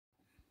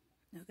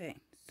Okay,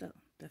 so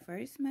the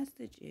first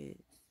message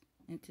is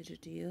into the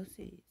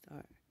DLCs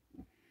are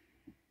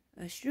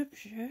a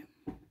scripture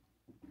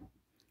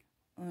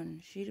on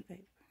a sheet of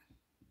paper.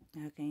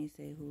 I can't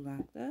say who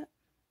locked up.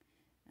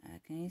 I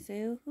can't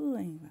say who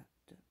ain't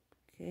locked up.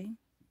 Okay?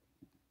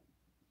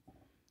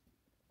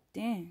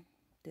 Then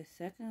the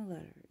second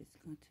letter is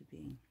going to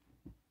be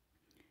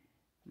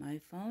my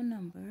phone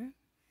number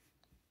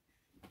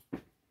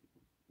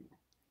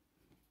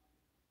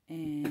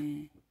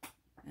and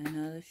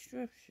another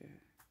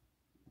scripture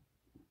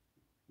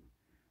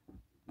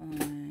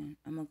on.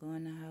 I'm gonna go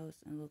in the house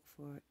and look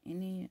for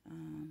any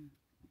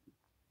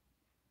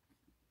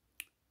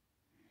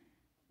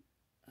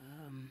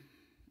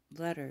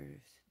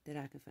letters that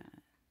I can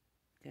find.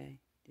 Okay,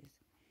 just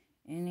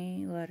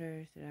any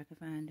letters that I can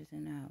find is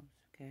in the house.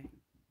 Okay,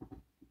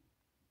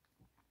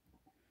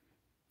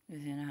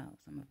 is in the house.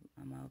 I'm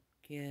gonna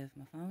give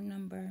my phone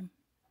number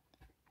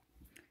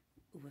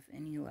with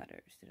any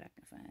letters that I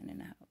can find in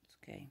the house.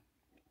 Okay.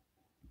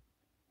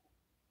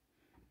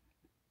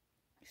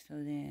 So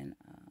then,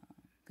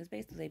 because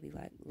basically they be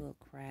like little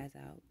cries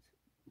out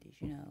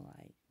that,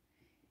 like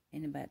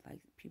anybody, like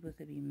people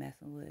could be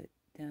messing with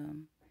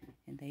them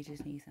and they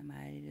just need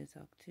somebody to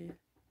talk to.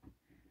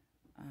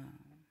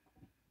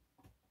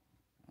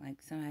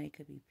 Like somebody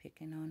could be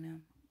picking on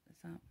them or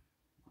something.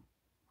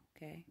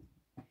 Okay.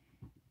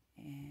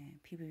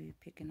 And people be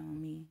picking on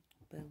me,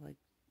 but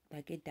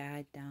like it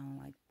died down,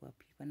 like, well,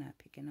 people not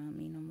picking on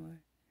me no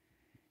more.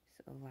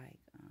 So like,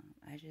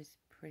 I just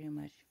pretty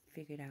much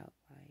figured out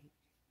like,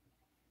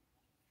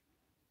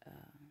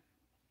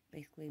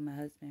 basically my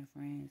husband's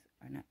friends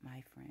are not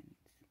my friends.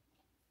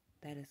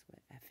 That is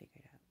what I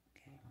figured out,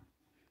 okay?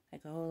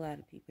 Like a whole lot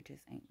of people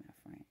just ain't my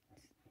friends,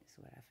 is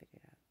what I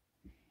figured out.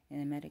 And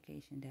the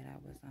medication that I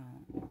was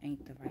on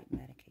ain't the right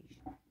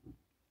medication.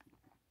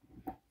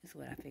 That's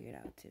what I figured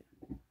out too.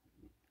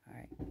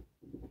 Alright.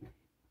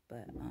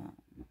 But,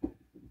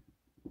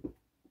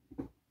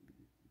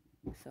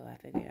 so I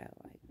figured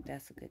out like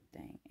that's a good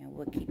thing. And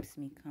what keeps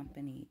me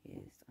company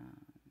is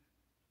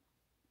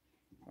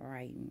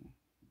writing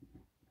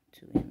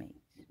to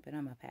inmates. But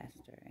I'm a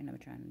pastor and I'm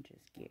trying to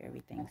just get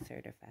everything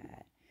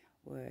certified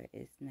where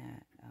it's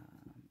not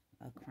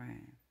a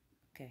crime.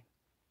 Okay.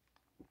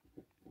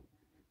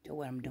 So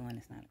what I'm doing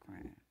is not a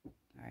crime.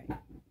 Alright.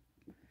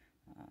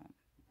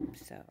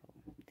 So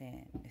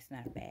then it's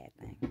not a bad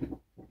thing.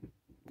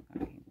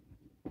 Alright.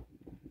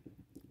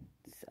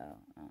 So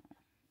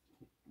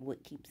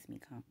what keeps me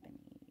company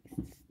is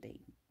the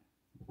state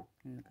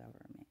and the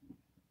government.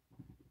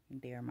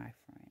 They're my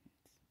friends.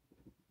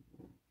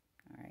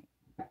 Alright.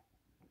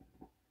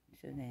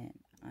 So then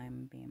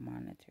I'm being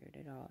monitored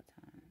at all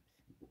times.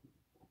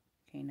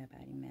 Can't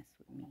nobody mess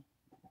with me.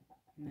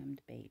 And I'm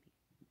the baby.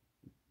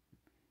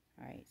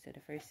 Alright, so the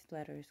first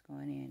letter is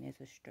going in is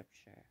a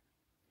scripture.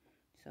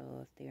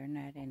 So if they're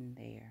not in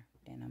there,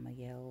 then I'm a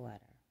yellow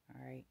letter.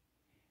 Alright.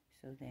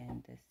 So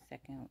then the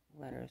second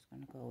letter is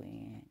going to go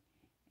in.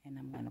 And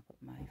I'm going to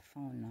put my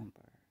phone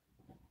number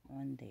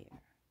on there.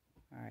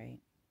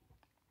 Alright.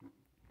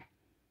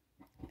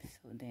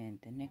 So then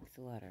the next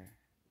letter.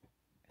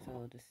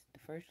 So the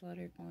first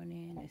letter going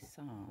in is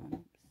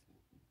Psalms.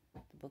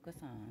 The book of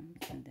Psalms.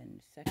 And then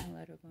the second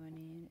letter going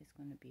in is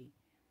going to be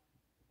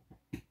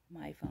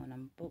my phone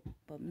number.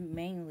 But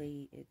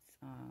mainly it's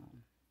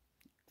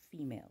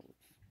females.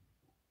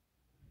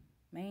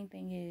 Main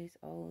thing is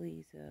all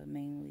these are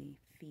mainly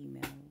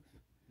females.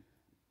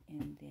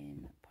 And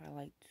then probably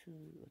like 2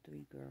 or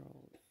 3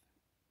 girls.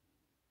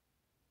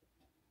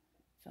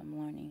 So I'm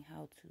learning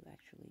how to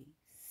actually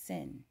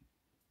send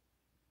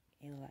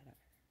a letter.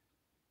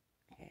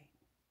 Okay.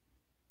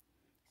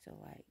 So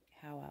like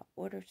how I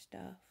order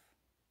stuff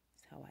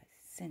is how I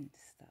send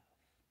stuff.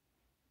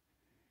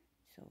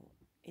 So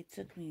it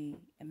took me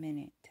a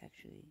minute to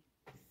actually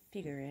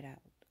figure it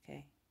out.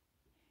 Okay.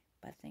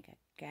 But I think I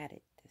got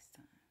it this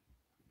time.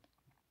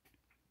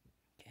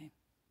 Okay.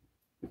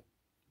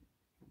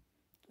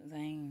 Because I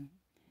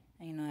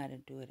ain't know how to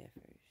do it at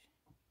first.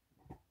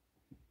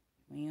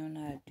 When you don't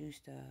know how to do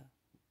stuff,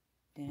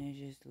 then it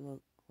just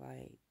look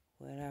like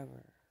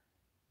whatever.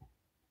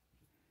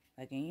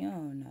 Like, and you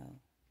don't know.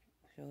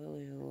 So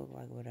it just look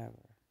like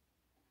whatever.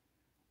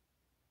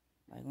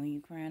 Like when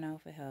you crying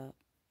out for help,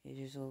 it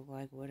just look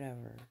like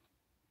whatever.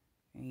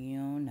 And you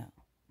don't know.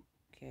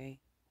 Okay?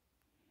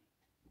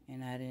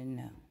 And I didn't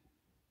know.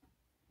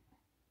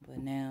 But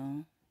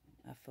now,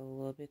 I feel a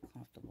little bit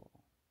comfortable.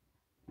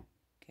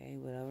 Okay?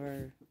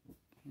 Whatever,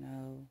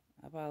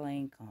 I probably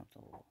ain't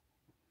comfortable.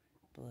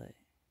 But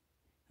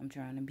I'm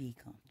trying to be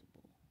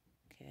comfortable.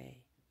 Okay?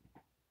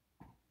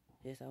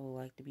 Yes, I would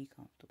like to be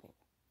comfortable.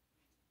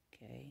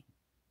 Okay?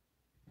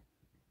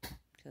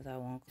 Because I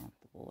wasn't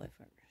comfortable at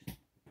first.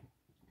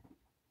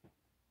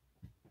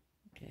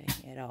 Okay?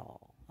 At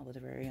all. I was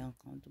very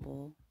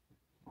uncomfortable.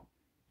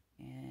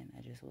 And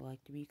I just would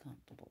like to be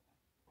comfortable.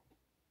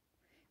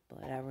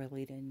 But I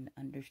really didn't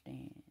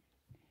understand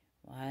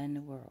why in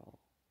the world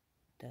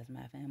does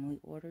my family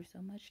order so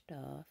much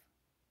stuff.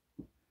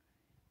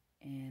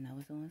 And I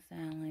was doing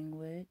sign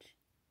language.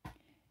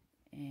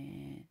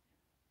 And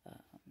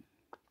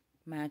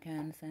my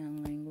kind of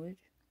sign language.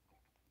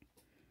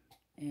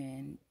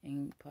 And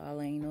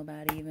probably ain't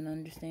nobody even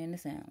understand the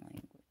sign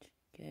language,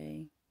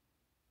 okay?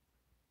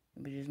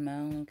 But just my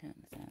own kind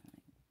of sign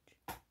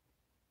language.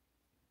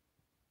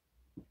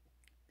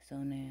 So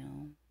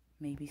now,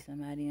 maybe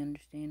somebody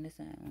understand the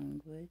sign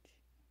language.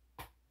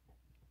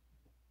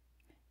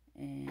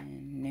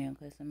 And now,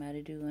 because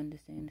somebody do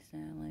understand the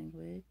sign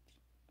language,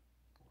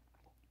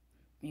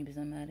 maybe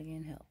somebody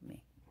can help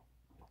me.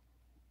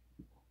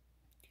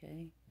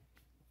 Okay?